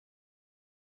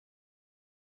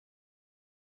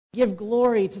Give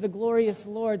glory to the glorious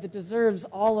Lord that deserves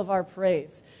all of our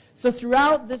praise. So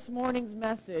throughout this morning's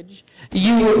message,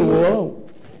 you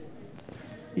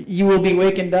will be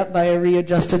wakened up by a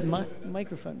readjusted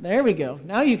microphone. There we go.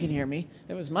 Now you can hear me.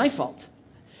 It was my fault.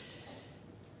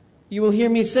 You will hear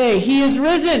me say, He is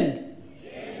risen. He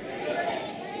is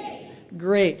risen.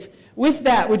 Great. With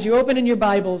that, would you open in your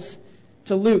Bibles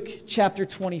to Luke chapter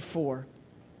 24.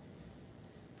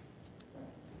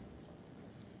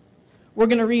 We're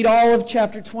going to read all of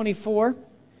chapter 24,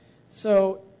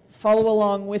 so follow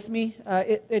along with me.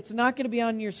 It's not going to be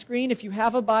on your screen. If you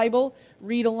have a Bible,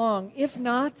 read along. If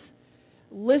not,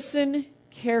 listen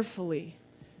carefully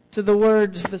to the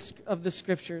words of the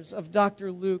Scriptures of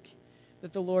Dr. Luke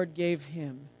that the Lord gave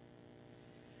him.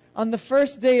 On the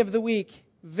first day of the week,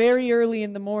 very early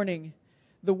in the morning,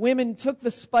 the women took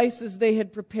the spices they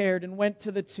had prepared and went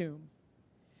to the tomb.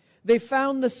 They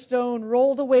found the stone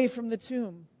rolled away from the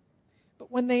tomb.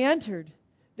 But when they entered,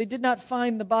 they did not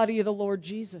find the body of the Lord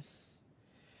Jesus.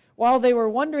 While they were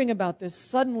wondering about this,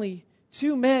 suddenly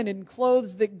 2 men in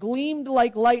clothes that gleamed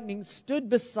like lightning stood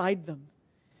beside them.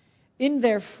 In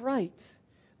their fright,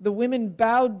 the women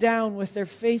bowed down with their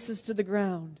faces to the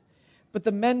ground. But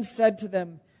the men said to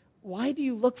them, "Why do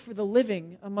you look for the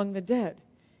living among the dead?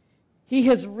 He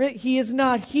is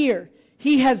not here.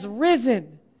 He has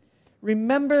risen.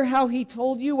 Remember how he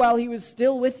told you while he was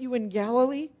still with you in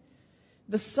Galilee?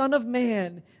 The Son of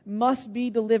Man must be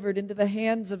delivered into the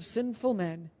hands of sinful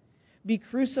men, be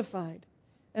crucified,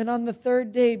 and on the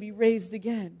 3rd day be raised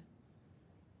again."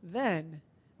 Then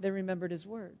they remembered his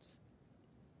words.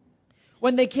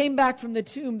 When they came back from the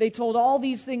tomb, they told all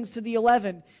these things to the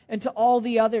 11 and to all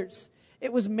the others.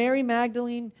 It was Mary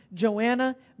Magdalene,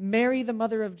 Joanna, Mary the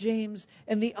mother of James,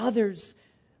 and the others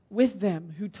with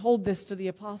them who told this to the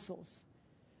apostles.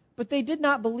 But they did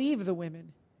not believe the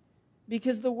women,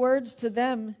 because their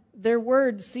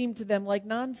words seemed to them like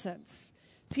nonsense.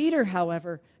 Peter,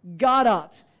 however, got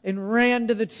up and ran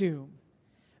to the tomb.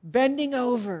 Bending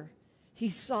over, he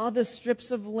saw the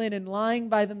strips of linen lying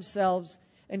by themselves,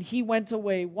 and he went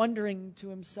away, wondering to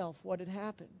himself what had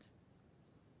happened.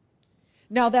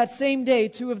 Now that same day,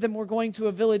 2 of them were going to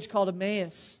a village called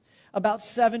Emmaus, about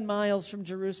 7 miles from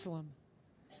Jerusalem.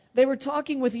 They were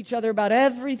talking with each other about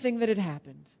everything that had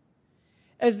happened.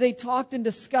 As they talked and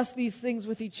discussed these things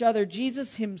with each other,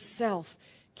 Jesus himself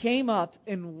came up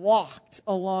and walked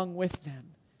along with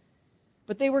them.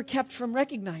 But they were kept from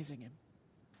recognizing him.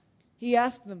 He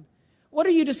asked them, "What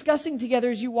are you discussing together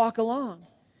as you walk along?"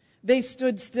 They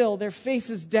stood still, their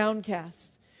faces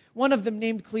downcast. One of them,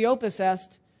 named Cleopas,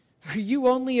 asked, "Are you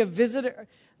only a visitor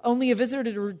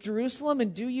to Jerusalem,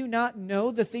 and do you not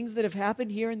know the things that have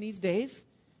happened here in these days?"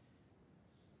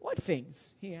 "What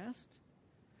things?" he asked.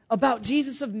 "About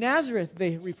Jesus of Nazareth,"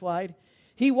 they replied.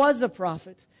 "He was a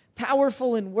prophet,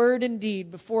 powerful in word and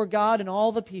deed before God and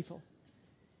all the people.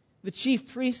 The chief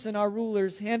priests and our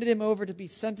rulers handed him over to be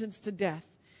sentenced to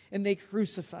death, and they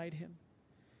crucified him.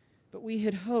 But we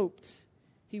had hoped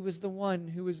he was the one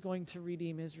who was going to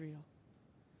redeem Israel.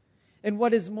 And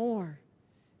what is more,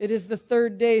 it is the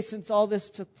 3rd day since all this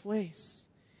took place.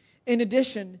 In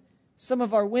addition, some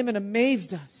of our women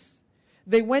amazed us.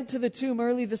 They went to the tomb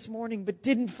early this morning, but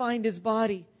didn't find his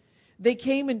body. They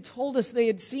came and told us they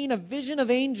had seen a vision of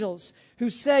angels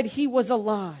who said he was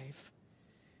alive.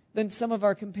 Then some of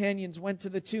our companions went to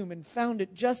the tomb and found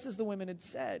it just as the women had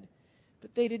said,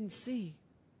 but they didn't see."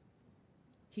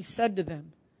 He said to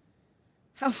them,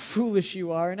 "How foolish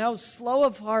you are, and how slow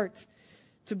of heart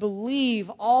to believe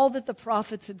all that the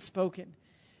prophets had spoken.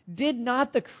 Did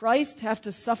not the Christ have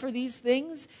to suffer these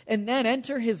things and then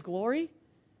enter his glory?"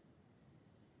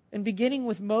 And beginning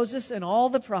with Moses and all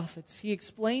the prophets, he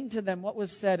explained to them what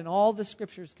was said in all the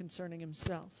Scriptures concerning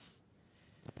himself.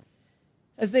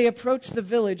 As they approached the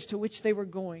village to which they were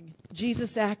going,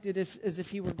 Jesus acted as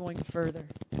if he were going further.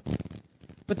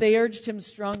 But they urged him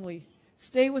strongly,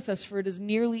 "Stay with us, for it is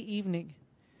nearly evening.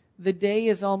 The day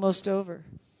is almost over."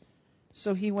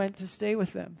 So he went to stay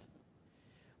with them.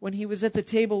 When he was at the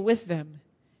table with them,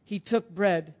 he took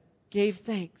bread, gave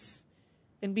thanks,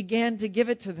 and began to give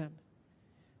it to them.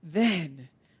 Then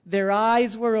their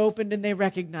eyes were opened and they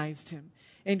recognized him,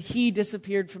 and he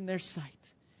disappeared from their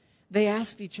sight. They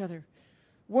asked each other,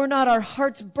 "Were not our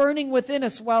hearts burning within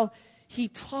us while he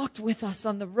talked with us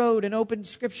on the road and opened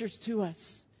Scriptures to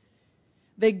us?"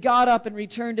 They got up and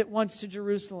returned at once to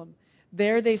Jerusalem.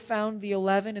 There they found the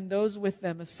 11 and those with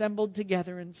them assembled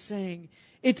together and saying,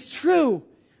 "It's true,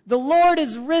 the Lord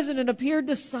is risen and appeared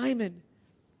to Simon."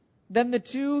 Then the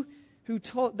two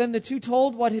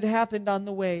told what had happened on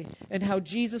the way and how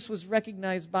Jesus was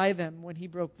recognized by them when he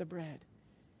broke the bread.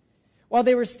 While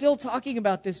they were still talking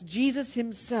about this, Jesus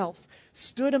himself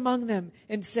stood among them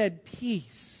and said,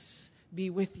 "Peace be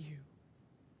with you."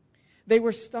 They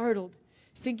were startled,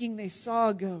 thinking they saw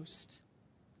a ghost.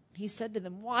 He said to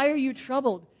them, "Why are you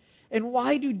troubled? And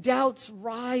why do doubts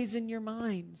rise in your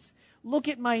minds? Look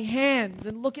at my hands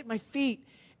and look at my feet.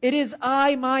 It is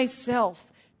I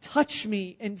myself. Touch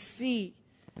me and see.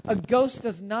 A ghost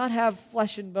does not have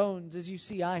flesh and bones, as you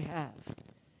see I have."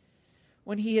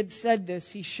 When he had said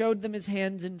this, he showed them his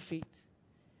hands and feet.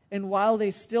 And while they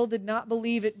still did not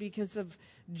believe it because of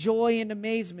joy and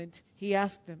amazement, he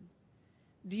asked them,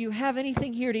 "Do you have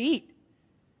anything here to eat?"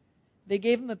 They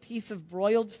gave him a piece of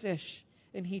broiled fish,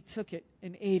 and he took it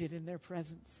and ate it in their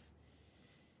presence.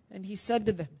 And he said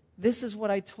to them, "This is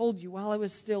what I told you while I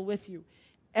was still with you.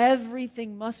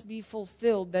 Everything must be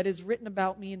fulfilled that is written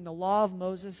about me in the law of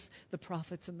Moses, the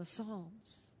prophets, and the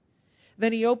Psalms."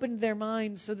 Then he opened their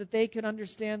minds so that they could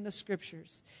understand the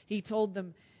Scriptures. He told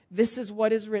them, "This is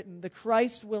what is written. The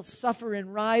Christ will suffer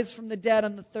and rise from the dead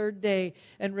on the third day,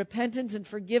 and repentance and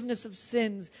forgiveness of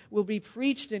sins will be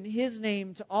preached in his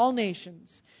name to all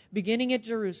nations, beginning at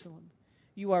Jerusalem.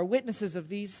 You are witnesses of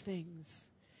these things.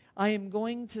 I am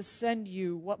going to send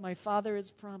you what my Father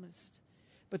has promised,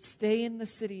 but stay in the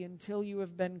city until you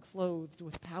have been clothed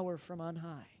with power from on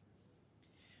high."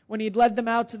 When he had led them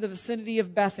out to the vicinity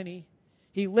of Bethany,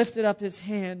 he lifted up his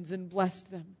hands and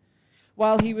blessed them.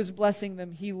 While he was blessing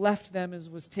them, he left them and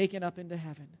was taken up into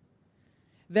heaven.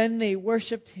 Then they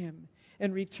worshipped him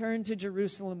and returned to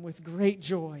Jerusalem with great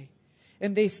joy.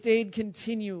 And they stayed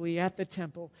continually at the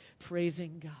temple,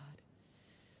 praising God.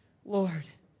 Lord,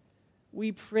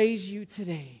 we praise you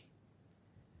today.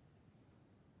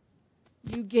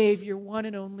 You gave your one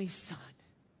and only Son.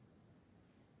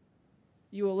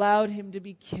 You allowed him to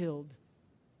be killed.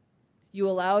 You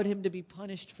allowed him to be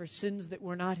punished for sins that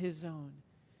were not his own.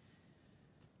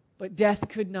 But death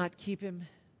could not keep him.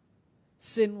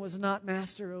 Sin was not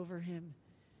master over him.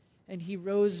 And he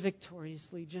rose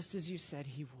victoriously, just as you said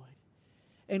he would.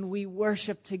 And we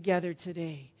worship together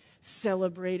today,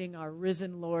 celebrating our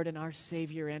risen Lord and our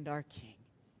Savior and our King.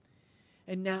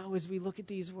 And now, as we look at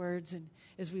these words and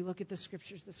as we look at the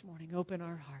Scriptures this morning, open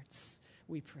our hearts,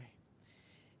 we pray.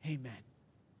 Amen.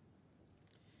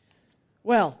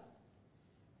 Well,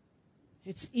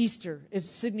 it's Easter, as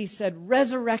Sydney said,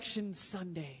 Resurrection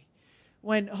Sunday,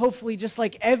 when hopefully, just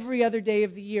like every other day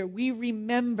of the year, we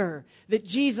remember that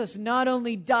Jesus not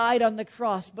only died on the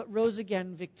cross, but rose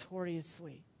again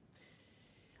victoriously.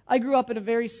 I grew up in a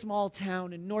very small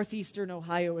town in northeastern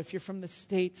Ohio, if you're from the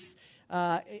States,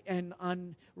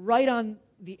 and right on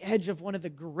the edge of one of the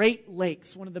Great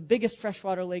Lakes, one of the biggest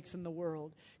freshwater lakes in the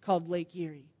world, called Lake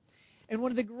Erie. And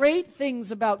one of the great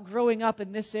things about growing up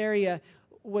in this area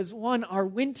was, one, our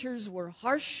winters were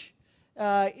harsh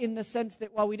in the sense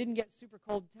that while we didn't get super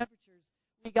cold temperatures,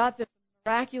 we got this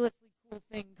miraculously cool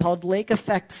thing called lake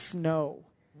effect snow.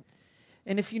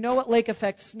 And if you know what lake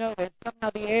effect snow is, somehow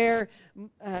the air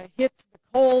hits the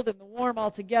cold and the warm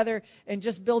all together and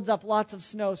just builds up lots of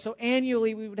snow. So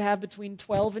annually we would have between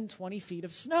 12 and 20 feet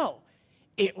of snow.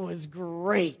 It was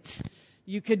great.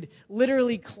 You could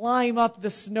literally climb up the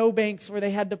snowbanks where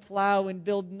they had to plow and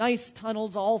build nice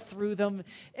tunnels all through them.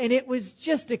 And it was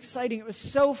just exciting. It was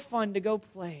so fun to go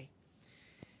play.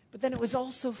 But then it was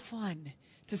also fun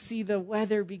to see the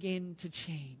weather begin to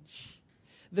change.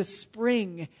 The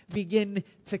spring begin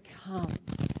to come.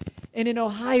 And in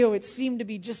Ohio, it seemed to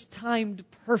be just timed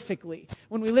perfectly.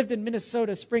 When we lived in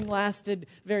Minnesota, spring lasted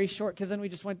very short because then we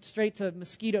just went straight to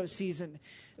mosquito season.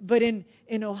 But in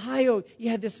Ohio, you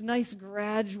had this nice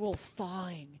gradual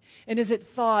thawing. And as it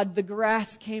thawed, the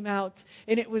grass came out,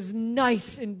 and it was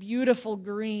nice and beautiful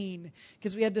green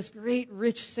because we had this great,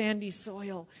 rich, sandy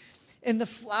soil. And the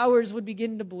flowers would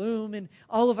begin to bloom, and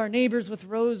all of our neighbors with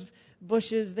rose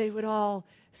bushes, they would all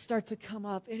start to come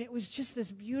up. And it was just this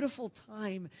beautiful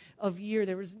time of year.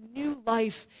 There was new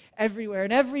life everywhere.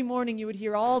 And every morning you would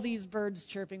hear all these birds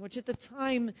chirping, which at the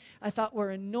time I thought were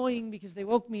annoying because they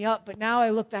woke me up. But now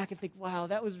I look back and think, wow,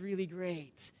 that was really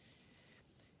great.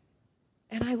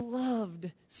 And I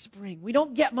loved spring. We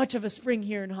don't get much of a spring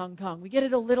here in Hong Kong. We get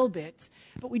it a little bit,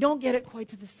 but we don't get it quite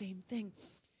to the same thing.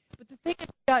 But the thing as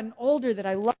I've gotten older that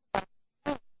I love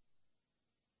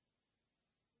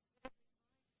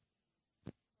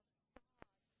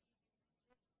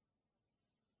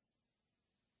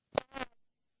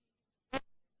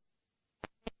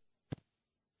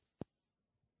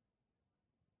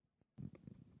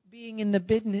being in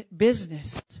the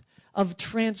business of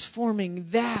transforming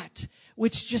that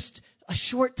which just a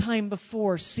short time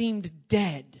before seemed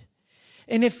dead.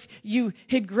 And if you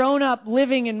had grown up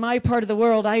living in my part of the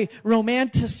world, I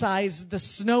romanticize the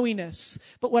snowiness.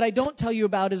 But what I don't tell you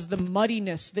about is the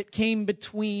muddiness that came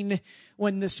between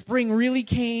when the spring really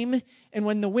came and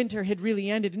when the winter had really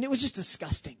ended. And it was just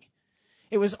disgusting.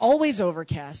 It was always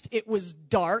overcast. It was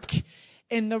dark.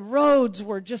 And the roads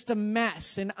were just a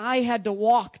mess. And I had to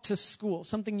walk to school,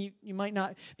 something you might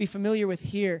not be familiar with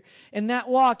here. And that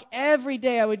walk, every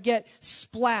day I would get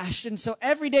splashed. And so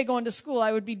every day going to school,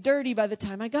 I would be dirty by the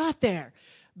time I got there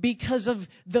because of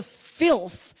the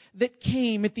filth that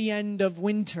came at the end of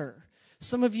winter.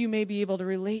 Some of you may be able to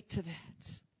relate to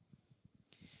that.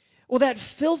 Well, that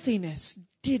filthiness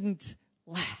didn't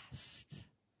last.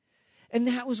 And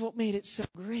that was what made it so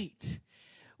great.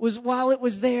 Was while it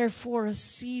was there for a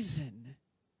season,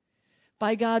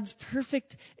 by God's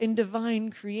perfect and divine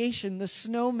creation, the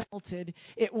snow melted,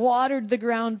 it watered the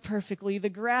ground perfectly, the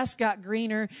grass got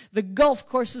greener, the golf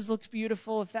courses looked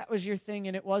beautiful, if that was your thing,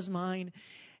 and it was mine,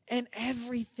 and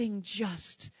everything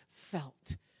just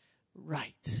felt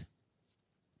right.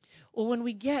 Well, when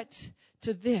we get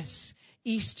to this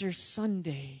Easter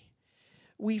Sunday,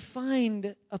 we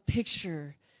find a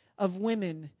picture of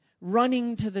women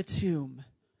running to the tomb,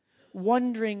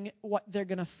 wondering what they're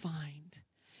going to find.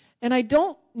 And I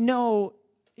don't know,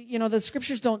 the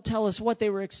scriptures don't tell us what they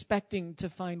were expecting to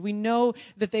find. We know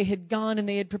that they had gone and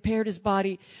they had prepared his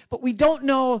body, but we don't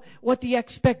know what the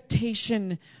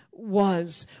expectation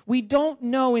was. We don't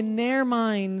know in their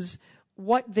minds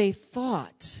what they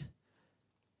thought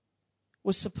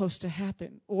was supposed to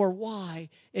happen or why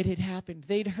it had happened.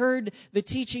 They'd heard the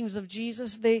teachings of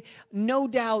Jesus. They no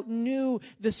doubt knew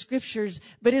the scriptures.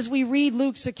 But as we read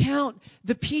Luke's account,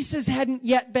 the pieces hadn't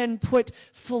yet been put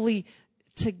fully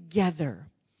together.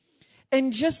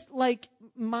 And just like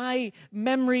my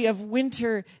memory of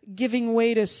winter giving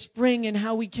way to spring and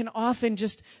how we can often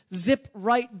just zip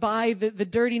right by the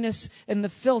dirtiness and the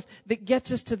filth that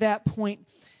gets us to that point,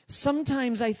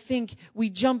 sometimes I think we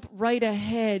jump right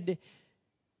ahead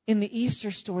in the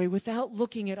Easter story without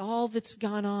looking at all that's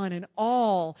gone on and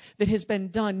all that has been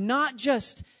done, not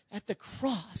just at the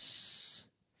cross,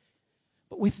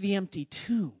 but with the empty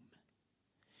tomb.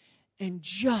 And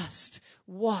just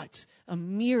what a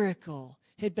miracle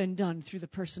had been done through the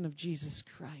person of Jesus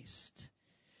Christ.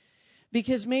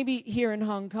 Because maybe here in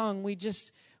Hong Kong,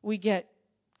 we get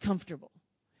comfortable.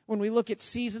 When we look at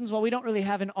seasons, well, we don't really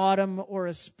have an autumn or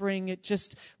a spring. It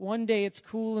just, one day it's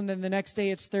cool, and then the next day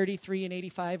it's 33 and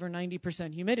 85 or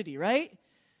 90% humidity, right?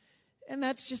 And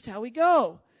that's just how we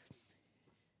go.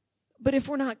 But if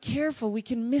we're not careful, we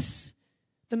can miss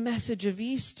the message of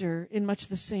Easter in much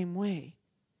the same way.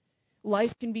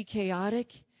 Life can be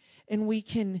chaotic, and we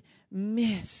can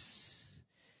miss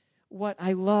what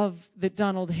I love that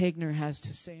Donald Hagner has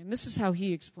to say. And this is how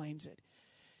he explains it.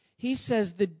 He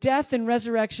says the death and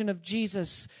resurrection of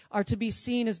Jesus are to be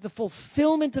seen as the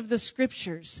fulfillment of the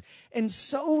scriptures and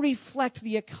so reflect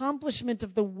the accomplishment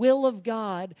of the will of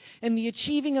God and the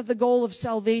achieving of the goal of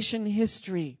salvation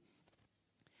history.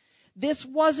 This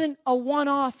wasn't a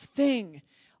one-off thing.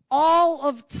 All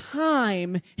of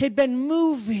time had been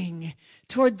moving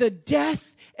toward the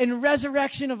death and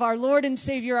resurrection of our Lord and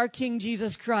Savior, our King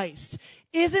Jesus Christ.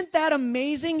 Isn't that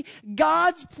amazing?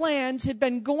 God's plans had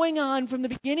been going on from the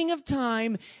beginning of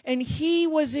time, and he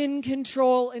was in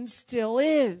control and still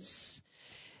is.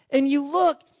 And you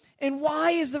look, and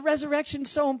why is the resurrection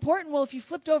so important? Well, if you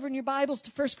flipped over in your Bibles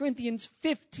to 1 Corinthians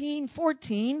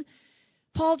 15:14,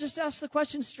 Paul just asked the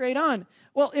question straight on.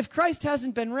 Well, if Christ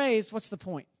hasn't been raised, what's the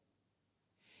point?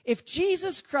 If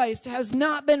Jesus Christ has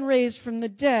not been raised from the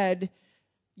dead,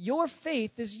 your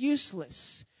faith is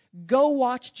useless. Go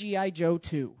watch G.I. Joe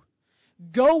 2.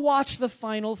 Go watch The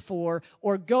Final Four,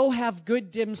 or go have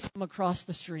good dim sum across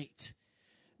the street.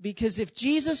 Because if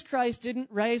Jesus Christ didn't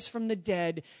rise from the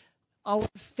dead, our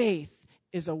faith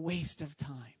is a waste of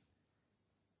time.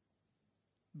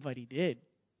 But he did.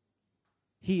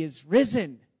 He is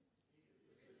risen.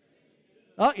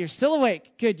 Oh, you're still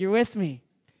awake. Good, you're with me.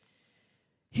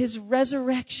 His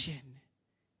resurrection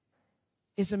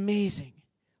is amazing.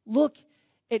 Look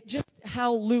at just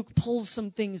how Luke pulls some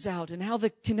things out and how the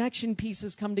connection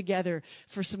pieces come together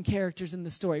for some characters in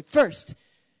the story. First,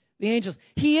 the angels.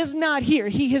 He is not here.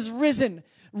 He has risen.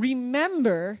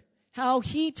 Remember how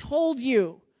he told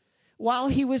you while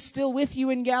he was still with you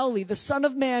in Galilee, the Son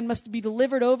of Man must be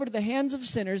delivered over to the hands of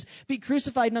sinners, be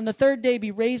crucified, and on the third day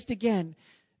be raised again.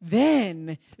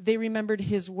 Then they remembered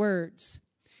his words.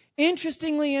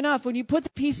 Interestingly enough, when you put the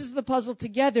pieces of the puzzle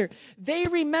together, they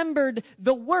remembered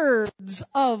the words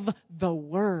of the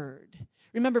Word.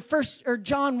 Remember,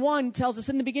 John 1 tells us,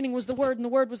 in the beginning was the Word, and the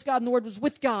Word was God, and the Word was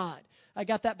with God. I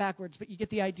got that backwards, but you get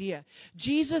the idea.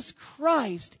 Jesus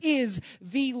Christ is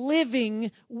the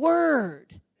living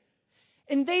Word.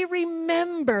 And they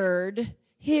remembered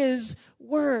his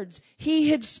words. He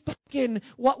had spoken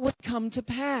what would come to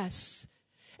pass.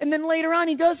 And then later on,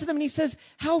 he goes to them and he says,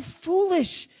 how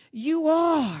foolish you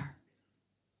are.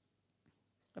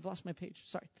 I've lost my page.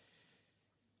 Sorry.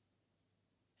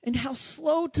 And how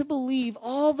slow to believe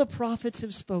all the prophets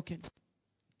have spoken.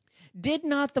 Did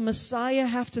not the Messiah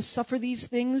have to suffer these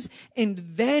things and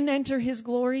then enter his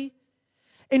glory?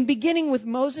 And beginning with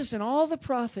Moses and all the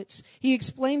prophets, he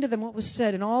explained to them what was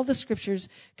said in all the scriptures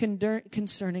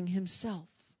concerning himself.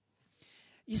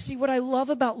 You see, what I love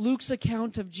about Luke's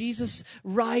account of Jesus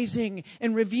rising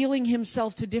and revealing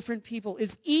himself to different people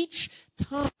is each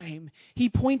time he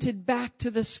pointed back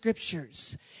to the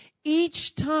scriptures.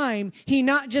 Each time he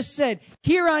not just said,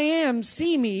 here I am,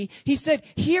 see me. He said,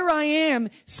 here I am,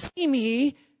 see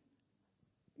me.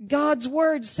 God's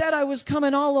word said I was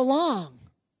coming all along.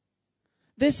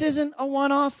 This isn't a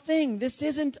one-off thing. This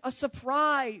isn't a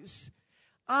surprise.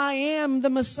 I am the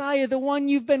Messiah, the one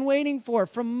you've been waiting for.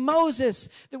 From Moses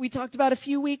that we talked about a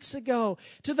few weeks ago,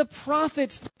 to the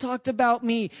prophets that talked about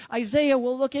me. Isaiah,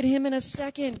 we'll look at him in a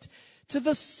second. To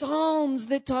the Psalms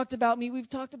that talked about me. We've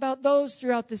talked about those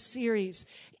throughout this series.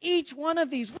 Each one of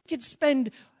these, we could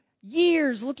spend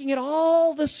years looking at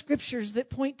all the scriptures that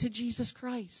point to Jesus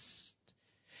Christ.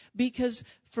 Because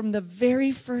from the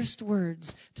very first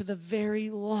words to the very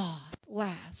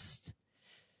last,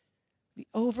 the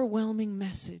overwhelming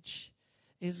message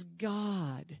is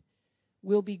God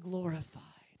will be glorified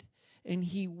and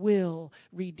he will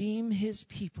redeem his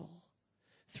people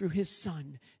through his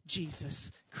Son,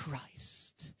 Jesus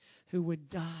Christ, who would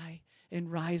die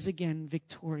and rise again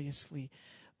victoriously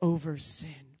over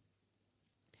sin.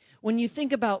 When you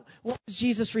think about what was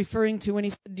Jesus referring to when he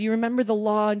said, do you remember the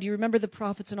law and do you remember the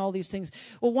prophets and all these things?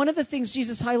 Well, one of the things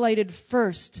Jesus highlighted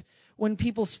first when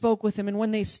people spoke with him and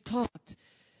when they talked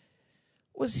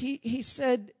was he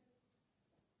said,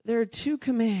 there are two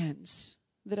commands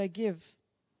that I give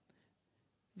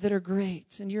that are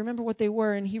great. And you remember what they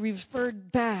were, and he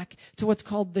referred back to what's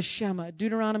called the Shema,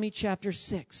 Deuteronomy chapter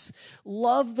 6.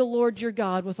 Love the Lord your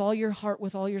God with all your heart,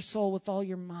 with all your soul, with all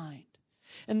your mind.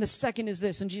 And the second is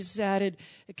this, and Jesus added,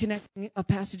 connecting a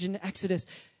passage in Exodus,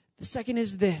 the second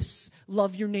is this,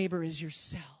 love your neighbor as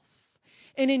yourself.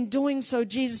 And in doing so,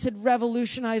 Jesus had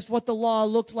revolutionized what the law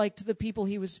looked like to the people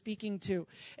he was speaking to.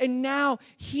 And now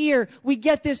here we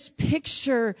get this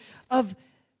picture of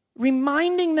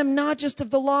reminding them not just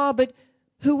of the law, but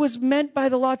who was meant by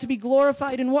the law to be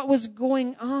glorified and what was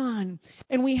going on.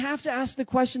 And we have to ask the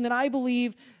question that I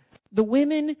believe the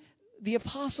women, the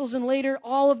apostles, and later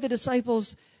all of the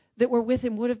disciples that were with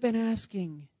him would have been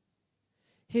asking.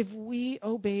 Have we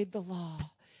obeyed the law?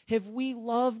 Have we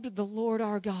loved the Lord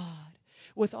our God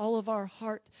with all of our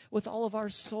heart, with all of our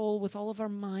soul, with all of our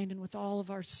mind, and with all of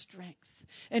our strength?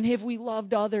 And have we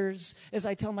loved others, as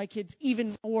I tell my kids,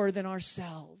 even more than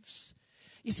ourselves?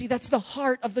 You see, that's the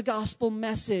heart of the gospel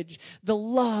message, the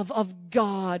love of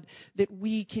God that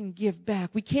we can give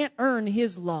back. We can't earn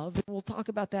his love, and we'll talk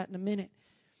about that in a minute.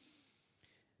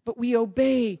 But we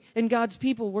obey, and God's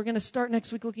people, we're going to start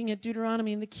next week looking at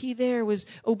Deuteronomy, and the key there was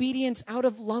obedience out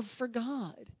of love for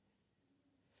God.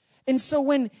 And so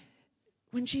when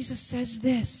Jesus says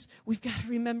this, we've got to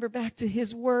remember back to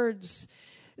his words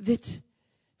that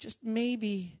just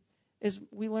maybe, as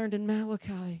we learned in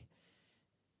Malachi,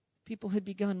 people had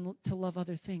begun to love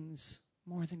other things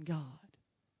more than God.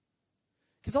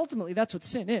 Because ultimately that's what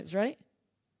sin is, right?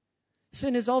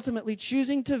 Sin is ultimately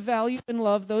choosing to value and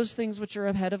love those things which are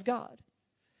ahead of God.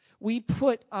 We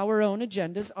put our own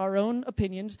agendas, our own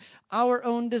opinions, our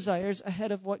own desires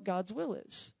ahead of what God's will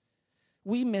is.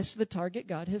 We miss the target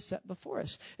God has set before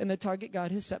us. And the target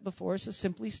God has set before us is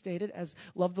simply stated as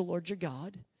love the Lord your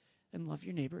God and love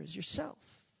your neighbor as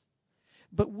yourself.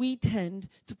 But we tend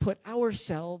to put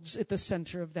ourselves at the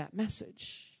center of that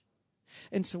message.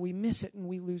 And so we miss it and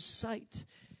we lose sight.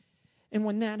 And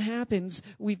when that happens,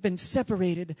 we've been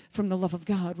separated from the love of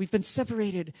God. We've been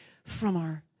separated from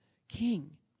our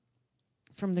King,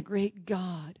 from the great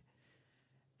God.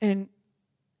 And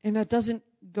that doesn't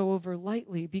go over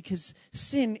lightly because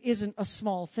sin isn't a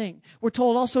small thing. We're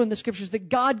told also in the scriptures that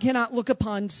God cannot look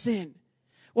upon sin.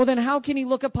 Well, then how can he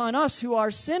look upon us who are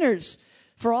sinners?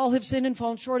 For all have sinned and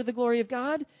fallen short of the glory of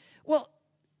God. Well,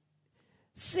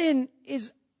 sin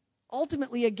is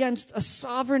ultimately against a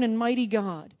sovereign and mighty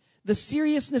God. The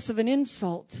seriousness of an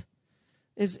insult,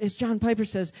 as John Piper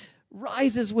says,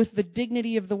 rises with the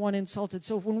dignity of the one insulted.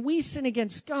 So when we sin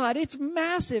against God, it's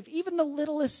massive, even the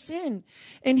littlest sin.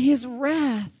 And his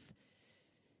wrath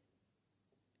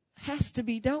has to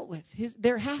be dealt with.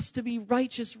 There has to be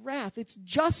righteous wrath. It's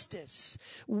justice.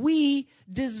 We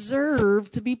deserve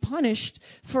to be punished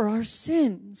for our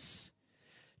sins.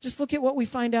 Just look at what we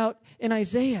find out in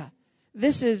Isaiah.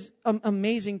 This is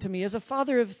amazing to me. As a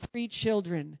father of 3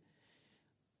 children,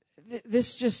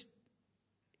 this just,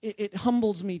 it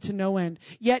humbles me to no end.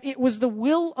 Yet it was the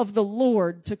will of the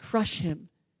Lord to crush him.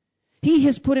 He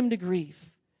has put him to grief.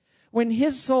 When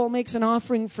his soul makes an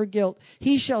offering for guilt,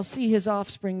 he shall see his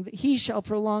offspring. He shall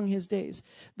prolong his days.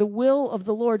 The will of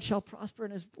the Lord shall prosper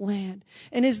in his land.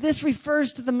 And as this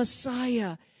refers to the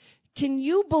Messiah, can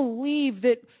you believe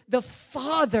that the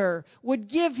Father would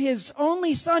give his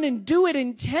only Son and do it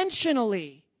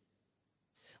intentionally?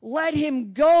 Let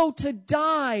him go to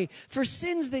die for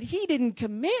sins that he didn't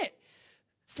commit,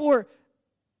 for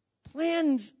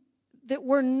plans that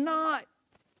were not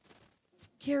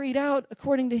carried out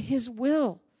according to his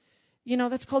will. You know,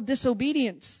 that's called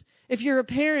disobedience. If you're a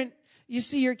parent, you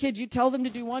see your kids, you tell them to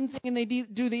do one thing and they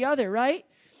do the other, right?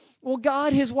 Well,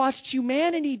 God has watched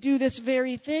humanity do this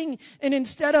very thing. And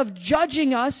instead of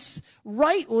judging us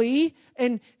rightly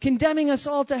and condemning us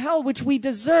all to hell, which we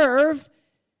deserve,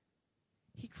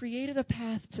 he created a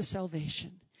path to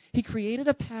salvation. He created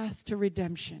a path to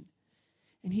redemption.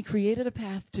 And he created a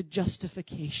path to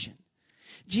justification.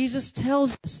 Jesus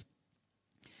tells us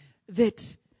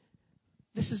that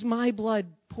this is my blood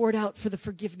poured out for the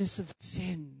forgiveness of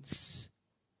sins.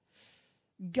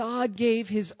 God gave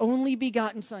his only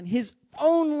begotten Son, his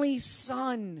only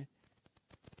Son,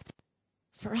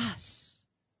 for us.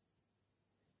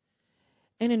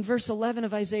 And in verse 11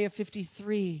 of Isaiah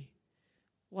 53,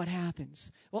 what happens?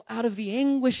 Well, out of the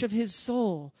anguish of his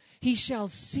soul, he shall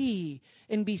see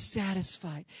and be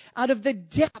satisfied. Out of the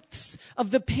depths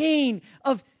of the pain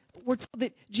of, we're told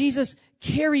that Jesus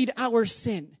carried our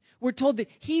sin. We're told that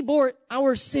he bore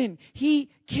our sin. He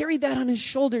carried that on his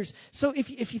shoulders. So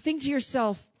if you think to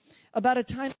yourself about a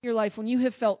time in your life when you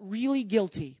have felt really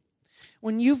guilty,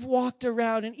 when you've walked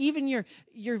around and even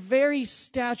your very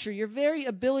stature, your very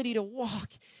ability to walk,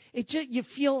 you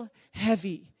feel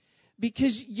heavy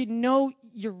because you know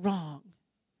you're wrong.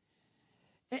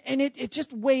 And it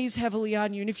just weighs heavily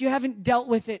on you. And if you haven't dealt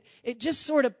with it, it just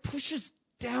sort of pushes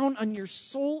down on your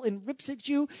soul and rips at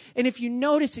you. And if you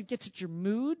notice, it gets at your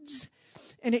moods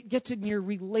and it gets in your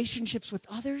relationships with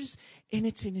others, and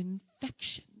it's an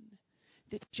infection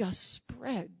that just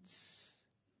spreads.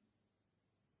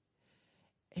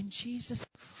 And Jesus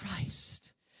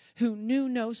Christ, who knew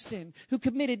no sin, who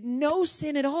committed no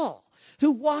sin at all,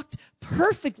 who walked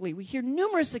perfectly. We hear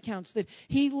numerous accounts that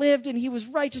he lived and he was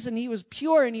righteous and he was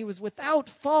pure and he was without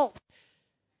fault.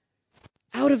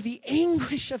 Out of the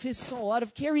anguish of his soul, out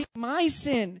of carrying my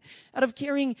sin, out of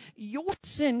carrying your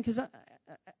sin, because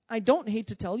I don't hate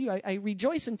to tell you, I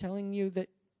rejoice in telling you that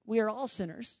we are all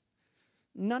sinners.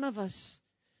 None of us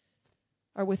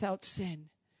are without sin.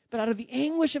 But out of the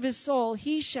anguish of his soul,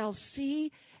 he shall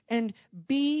see and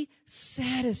be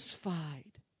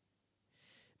satisfied.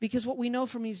 Because what we know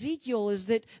from Ezekiel is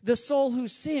that the soul who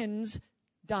sins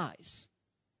dies.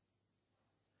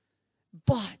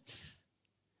 But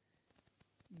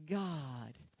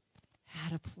God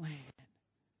had a plan.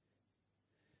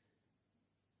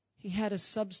 He had a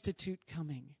substitute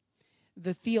coming.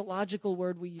 The theological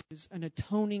word we use, an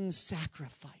atoning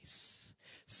sacrifice.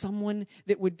 Someone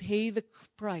that would pay the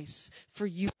price for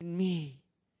you and me.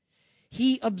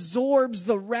 He absorbs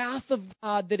the wrath of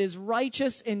God that is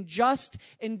righteous and just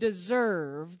and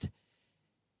deserved.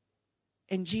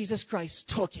 And Jesus Christ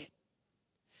took it.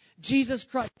 Jesus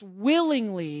Christ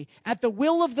willingly, at the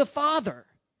will of the Father,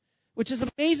 which is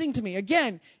amazing to me.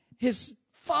 Again, his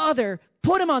Father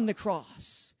put him on the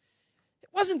cross. It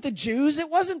wasn't the Jews, it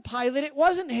wasn't Pilate, it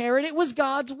wasn't Herod, it was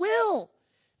God's will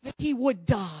that he would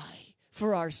die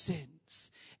for our sins.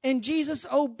 And Jesus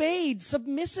obeyed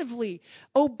submissively,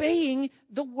 obeying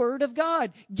the word of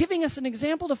God, giving us an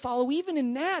example to follow even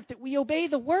in that we obey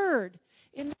the word.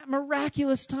 In that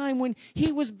miraculous time when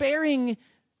he was bearing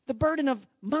the burden of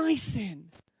my sin,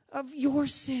 of your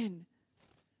sin.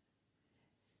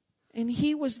 And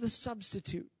he was the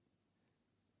substitute.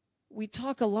 We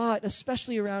talk a lot,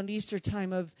 especially around Easter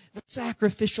time, of the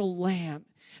sacrificial lamb.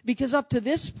 Because up to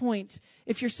this point,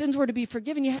 if your sins were to be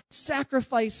forgiven, you had to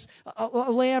sacrifice a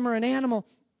lamb or an animal.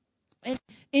 And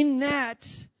in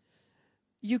that,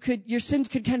 your sins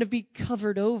could kind of be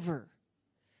covered over.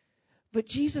 But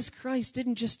Jesus Christ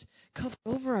didn't just cover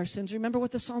over our sins. Remember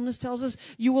what the psalmist tells us?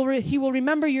 He will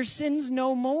remember your sins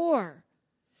no more.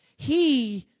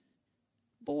 He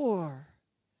bore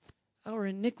our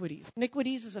iniquities.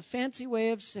 Iniquities is a fancy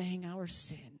way of saying our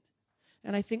sin.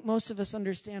 And I think most of us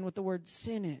understand what the word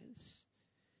sin is.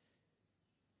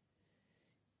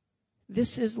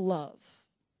 This is love.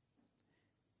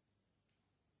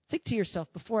 Think to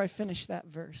yourself before I finish that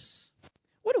verse.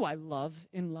 What do I love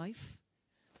in life?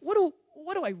 What do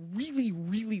I really,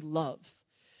 really love?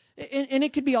 And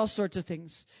it could be all sorts of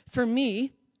things. For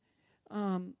me,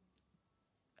 I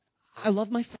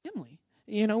love my family.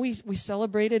 You know, we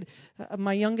celebrated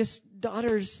my youngest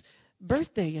daughter's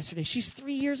birthday yesterday. She's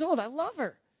 3 years old. I love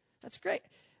her. That's great.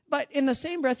 But in the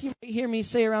same breath, you might hear me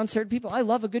say around certain people, I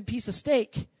love a good piece of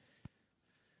steak.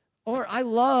 Or I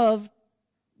love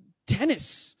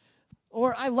tennis.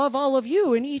 Or I love all of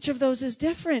you. And each of those is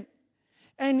different.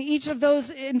 And each of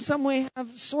those in some way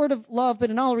have sort of love.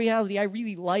 But in all reality, I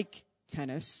really like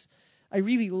tennis. I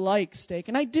really like steak.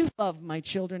 And I do love my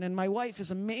children. And my wife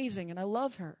is amazing. And I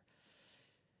love her.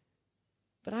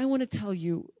 But I want to tell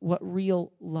you what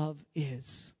real love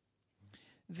is.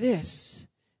 This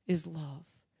is love.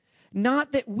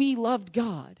 Not that we loved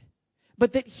God,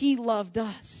 but that He loved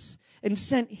us and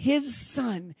sent His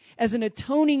Son as an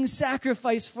atoning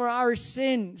sacrifice for our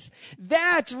sins.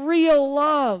 That's real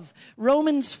love.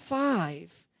 Romans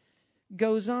 5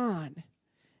 goes on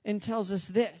and tells us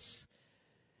this.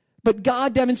 But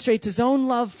God demonstrates His own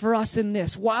love for us in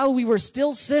this. While we were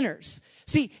still sinners.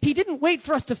 See, He didn't wait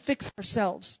for us to fix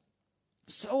ourselves.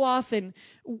 So often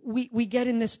we get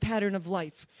in this pattern of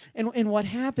life. And what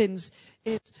happens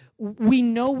is we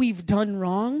know we've done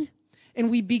wrong. And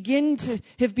we begin to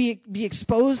be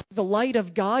exposed to the light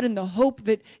of God and the hope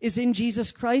that is in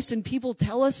Jesus Christ. And people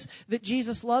tell us that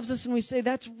Jesus loves us. And we say,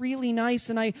 that's really nice.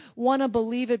 And I want to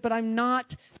believe it, but I'm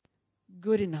not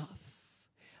good enough.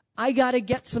 I got to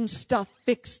get some stuff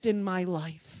fixed in my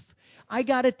life. I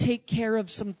got to take care of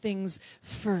some things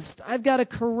first. I've got to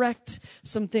correct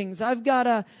some things. I've got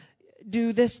to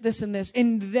do this, this, and this.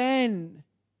 And then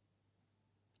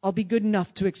I'll be good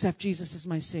enough to accept Jesus as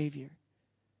my Savior.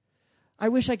 I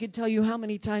wish I could tell you how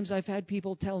many times I've had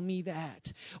people tell me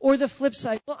that. Or the flip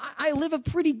side, well, I live a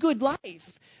pretty good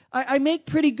life. I make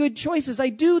pretty good choices. I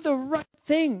do the right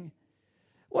thing.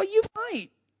 Well, you might,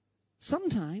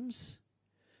 sometimes.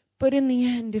 But in the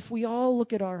end, if we all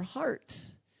look at our heart,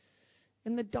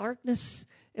 in the darkness,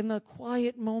 in the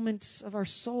quiet moments of our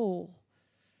soul,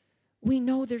 we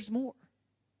know there's more.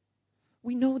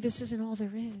 We know this isn't all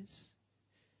there is.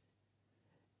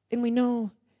 And we know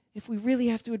if we really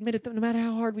have to admit it, that no matter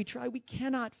how hard we try, we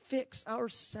cannot fix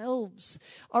ourselves.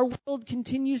 Our world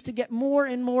continues to get more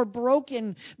and more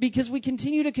broken because we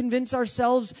continue to convince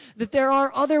ourselves that there are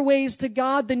other ways to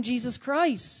God than Jesus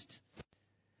Christ.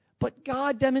 But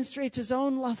God demonstrates His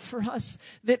own love for us,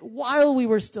 that while we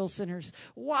were still sinners,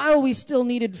 while we still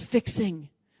needed fixing,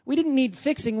 we didn't need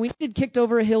fixing, we needed kicked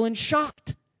over a hill and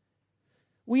shot.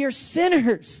 We are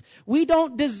sinners. We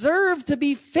don't deserve to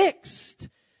be fixed.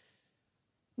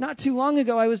 Not too long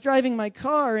ago, I was driving my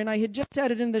car, and I had just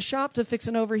had it in the shop to fix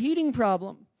an overheating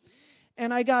problem.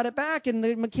 And I got it back, and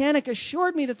the mechanic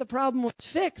assured me that the problem was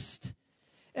fixed.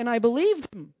 And I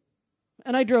believed him.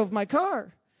 And I drove my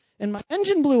car. And my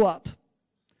engine blew up.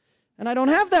 And I don't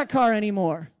have that car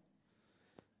anymore.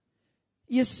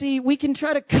 You see, we can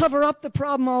try to cover up the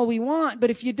problem all we want, but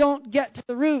if you don't get to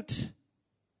the root,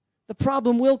 the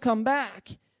problem will come back.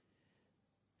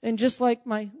 And just like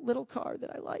my little car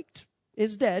that I liked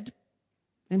is dead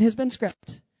and has been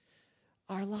scrapped,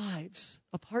 our lives,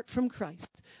 apart from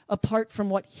Christ, apart from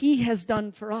what He has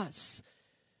done for us,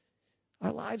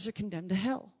 our lives are condemned to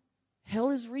hell. Hell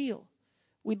is real.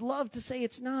 We'd love to say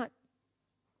it's not,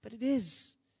 but it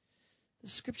is. The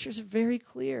scriptures are very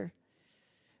clear.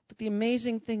 But the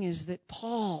amazing thing is that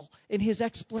Paul, in his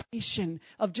explanation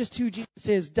of just who Jesus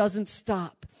is, doesn't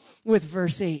stop with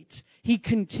verse 8. He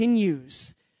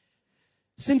continues.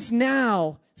 Since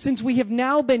we have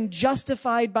now been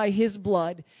justified by His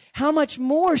blood, how much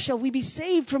more shall we be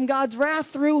saved from God's wrath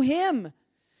through Him?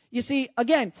 You see,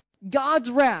 again,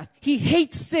 God's wrath, He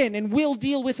hates sin and will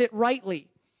deal with it rightly.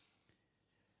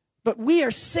 But we are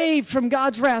saved from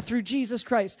God's wrath through Jesus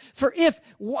Christ. For if,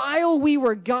 while we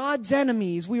were God's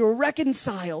enemies, we were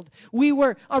reconciled,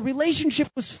 our relationship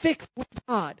was fixed with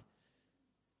God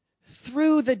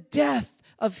through the death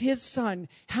of His Son,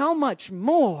 how much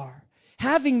more,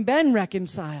 having been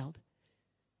reconciled,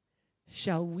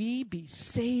 shall we be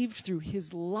saved through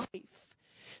His life?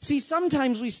 See,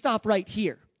 sometimes we stop right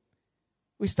here.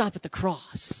 We stop at the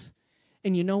cross.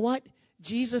 And you know what?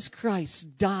 Jesus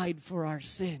Christ died for our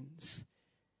sins.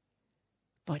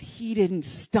 But He didn't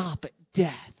stop at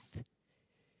death.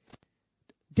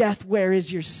 Death, where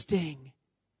is your sting?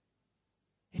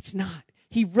 It's not.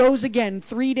 He rose again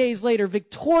 3 days later,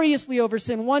 victoriously over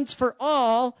sin once for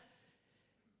all.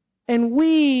 And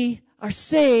we are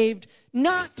saved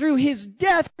not through His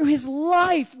death, through His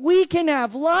life. We can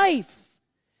have life.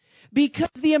 Because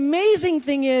the amazing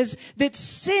thing is that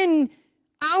sin,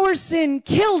 our sin,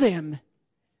 killed him.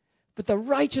 But the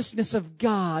righteousness of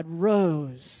God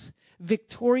rose,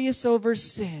 victorious over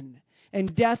sin.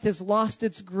 And death has lost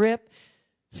its grip.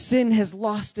 Sin has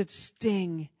lost its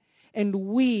sting. And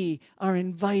we are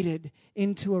invited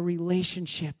into a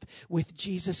relationship with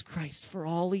Jesus Christ for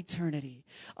all eternity.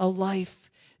 A life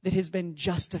that has been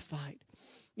justified.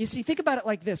 You see, think about it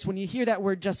like this. When you hear that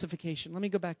word justification, let me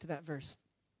go back to that verse.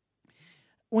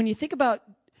 When you think about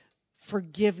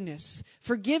forgiveness,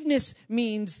 forgiveness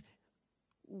means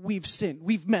we've sinned,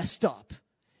 we've messed up.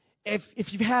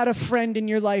 If you've had a friend in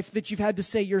your life that you've had to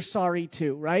say you're sorry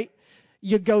to, right?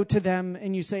 You go to them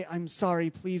and you say, I'm sorry,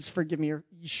 please forgive me, or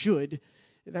you should.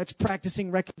 That's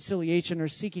practicing reconciliation or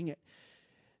seeking it.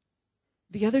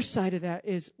 The other side of that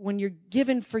is when you're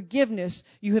given forgiveness,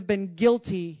 you have been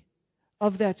guilty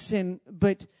of that sin,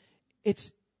 but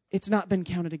it's not been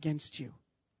counted against you.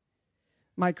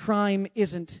 My crime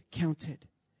isn't counted.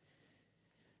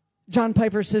 John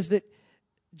Piper says that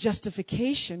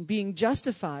justification, being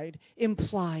justified,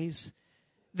 implies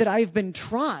that I've been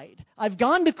tried. I've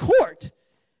gone to court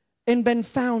and been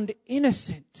found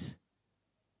innocent.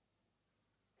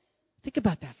 Think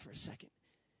about that for a second.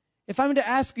 If I'm to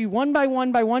ask you one by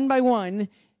one,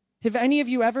 have any of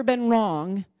you ever been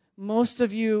wrong? Most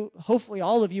of you, hopefully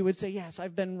all of you, would say, yes,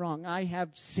 I've been wrong. I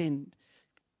have sinned.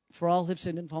 For all have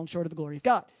sinned and fallen short of the glory of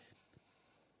God.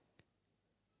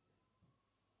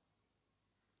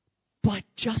 But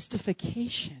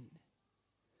justification,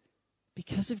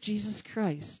 because of Jesus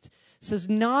Christ, says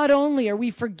not only are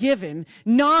we forgiven,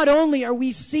 not only are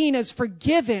we seen as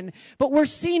forgiven, but we're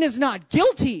seen as not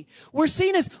guilty. We're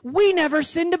seen as we never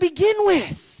sinned to begin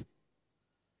with.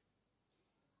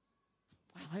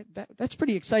 Wow, that's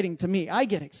pretty exciting to me. I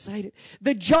get excited.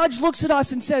 The judge looks at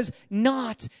us and says,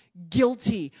 not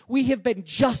guilty. We have been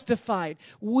justified.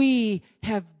 We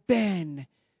have been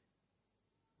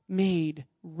made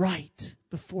right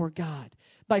before God.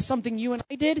 By something you and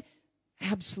I did?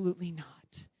 Absolutely not.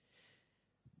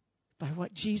 By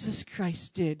what Jesus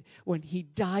Christ did when he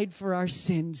died for our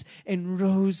sins and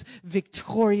rose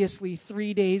victoriously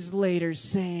 3 days later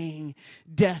saying,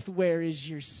 death, where is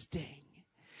your sting?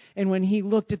 And when he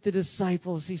looked at the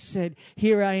disciples, he said,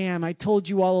 here I am. I told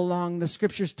you all along. The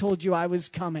scriptures told you I was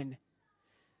coming.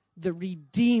 The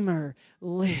Redeemer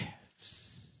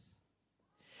lives.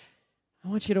 I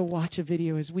want you to watch a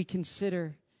video as we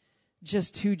consider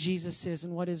just who Jesus is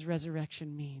and what his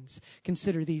resurrection means.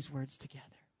 Consider these words together.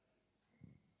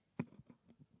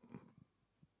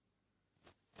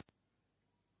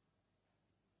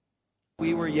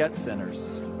 We were yet sinners.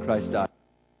 Christ died.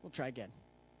 We'll try again.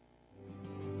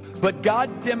 But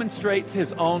God demonstrates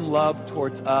his own love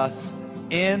towards us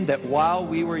in that while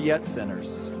we were yet sinners,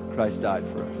 Christ died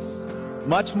for us.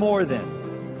 Much more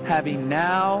then, having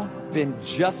now been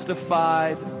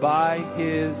justified by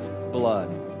his blood,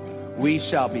 we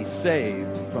shall be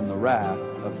saved from the wrath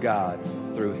of God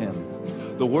through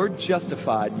him. The word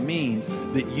justified means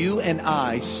that you and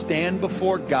I stand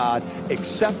before God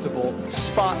acceptable,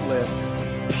 spotless,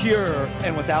 pure,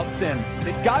 and without sin.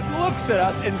 That God looks at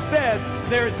us and says,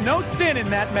 there is no sin in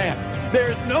that man.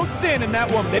 There is no sin in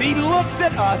that woman. That he looks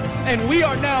at us and we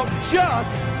are now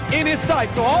just in his sight.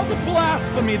 So all the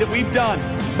blasphemy that we've done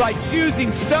by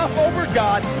choosing stuff over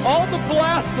God, all the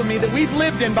blasphemy that we've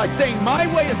lived in by saying my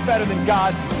way is better than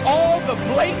God, all the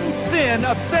blatant sin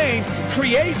of saying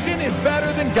creation is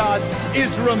better than God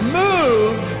is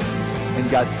removed,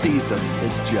 and God sees us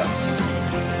as just.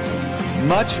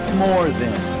 Much more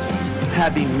then,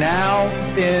 having now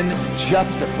been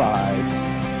justified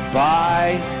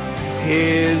by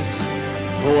his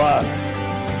blood.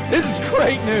 This is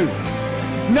great news.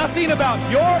 Nothing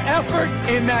about your effort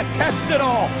in that text at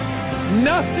all.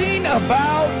 Nothing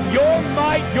about your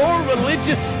might, your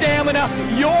religious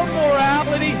stamina, your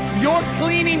morality, your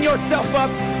cleaning yourself up.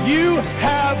 You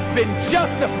have been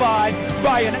justified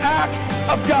by an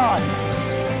act of God.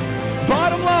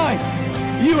 Bottom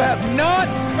line, you have not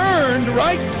earned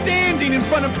right standing in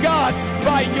front of God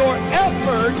by your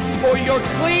effort or your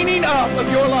cleaning up of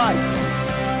your life.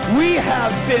 We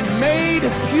have been made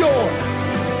pure,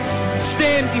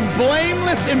 standing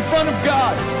blameless in front of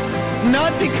God,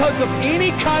 not because of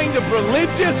any kind of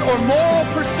religious or moral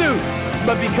pursuit,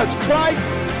 but because Christ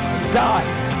died.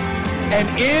 And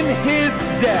in his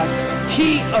death,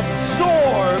 he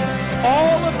absorbed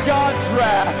all of God's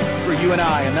wrath for you and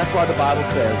I. And that's why the Bible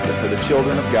says that for the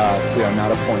children of God, we are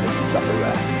not appointed to suffer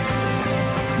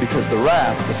wrath. Because the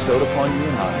wrath bestowed upon you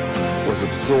and I was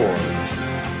absorbed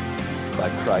by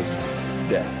Christ's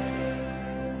death.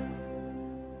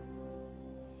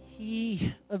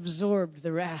 He absorbed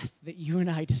the wrath that you and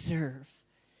I deserve.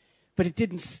 But it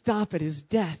didn't stop at his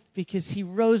death, because he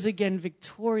rose again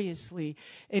victoriously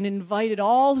and invited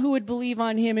all who would believe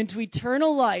on him into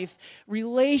eternal life,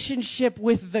 relationship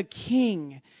with the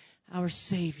King, our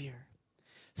Savior.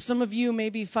 Some of you may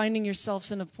be finding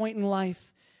yourselves in a point in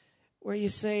life where you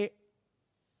say,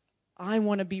 I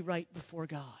want to be right before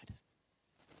God.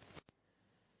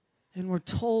 And we're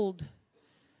told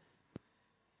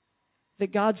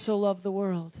that God so loved the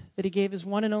world that he gave his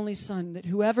one and only Son, that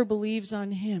whoever believes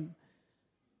on him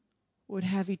would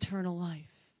have eternal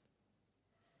life.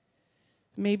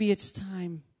 Maybe it's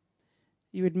time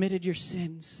you admitted your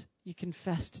sins. You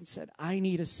confessed and said, I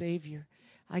need a Savior.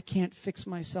 I can't fix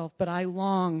myself, but I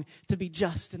long to be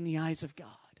just in the eyes of God.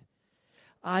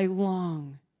 I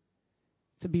long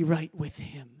to be right with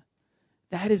him.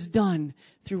 That is done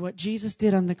through what Jesus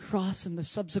did on the cross and the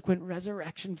subsequent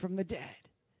resurrection from the dead.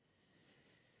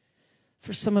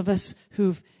 For some of us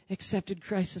who've accepted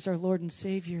Christ as our Lord and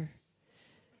Savior,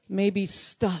 maybe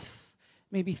stuff,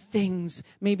 maybe things,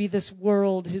 maybe this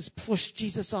world has pushed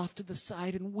Jesus off to the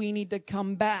side, and we need to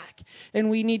come back and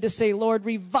we need to say, Lord,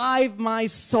 revive my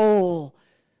soul.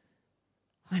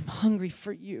 I'm hungry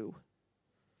for you.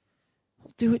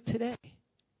 We'll do it today.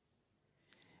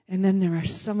 And then there are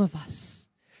some of us,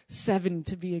 7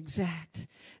 to be exact,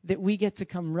 that we get to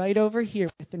come right over here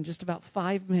within just about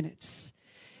 5 minutes,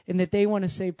 and that they want to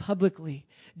say publicly,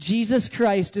 Jesus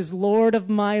Christ is Lord of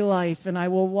my life, and I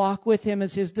will walk with him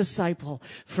as his disciple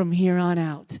from here on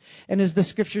out. And as the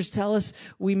scriptures tell us,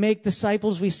 we make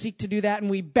disciples, we seek to do that, and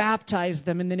we baptize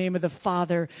them in the name of the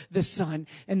Father, the Son,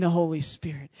 and the Holy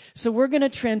Spirit. So we're going to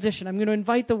transition. I'm going to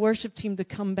invite the worship team to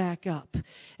come back up.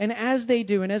 And as they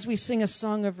do, and as we sing a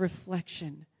song of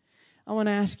reflection, I want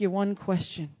to ask you one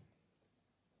question.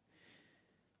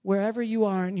 Wherever you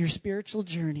are in your spiritual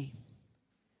journey,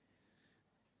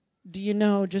 do you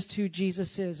know just who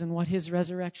Jesus is and what his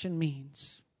resurrection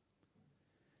means?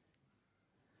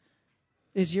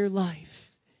 Is your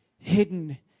life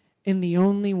hidden in the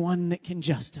only one that can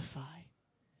justify?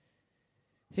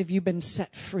 Have you been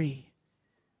set free,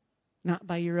 not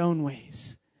by your own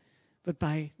ways, but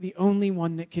by the only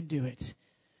one that could do it,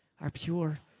 our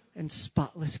pure and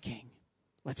spotless King?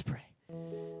 Let's pray.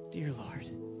 Dear Lord,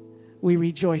 we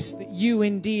rejoice that you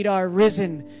indeed are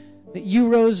risen, that you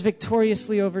rose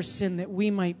victoriously over sin, that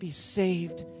we might be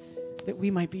saved, that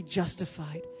we might be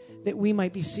justified, that we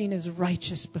might be seen as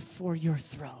righteous before your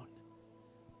throne.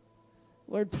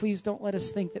 Lord, please don't let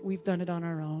us think that we've done it on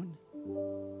our own.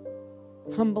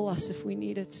 Humble us if we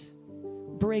need it.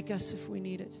 Break us if we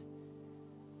need it.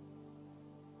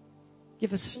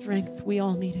 Give us strength. We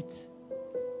all need it.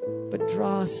 But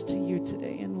draw us to you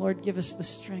today. And Lord, give us the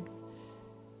strength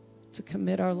to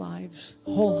commit our lives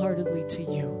wholeheartedly to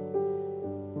you.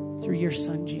 Through your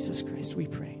Son, Jesus Christ, we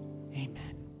pray.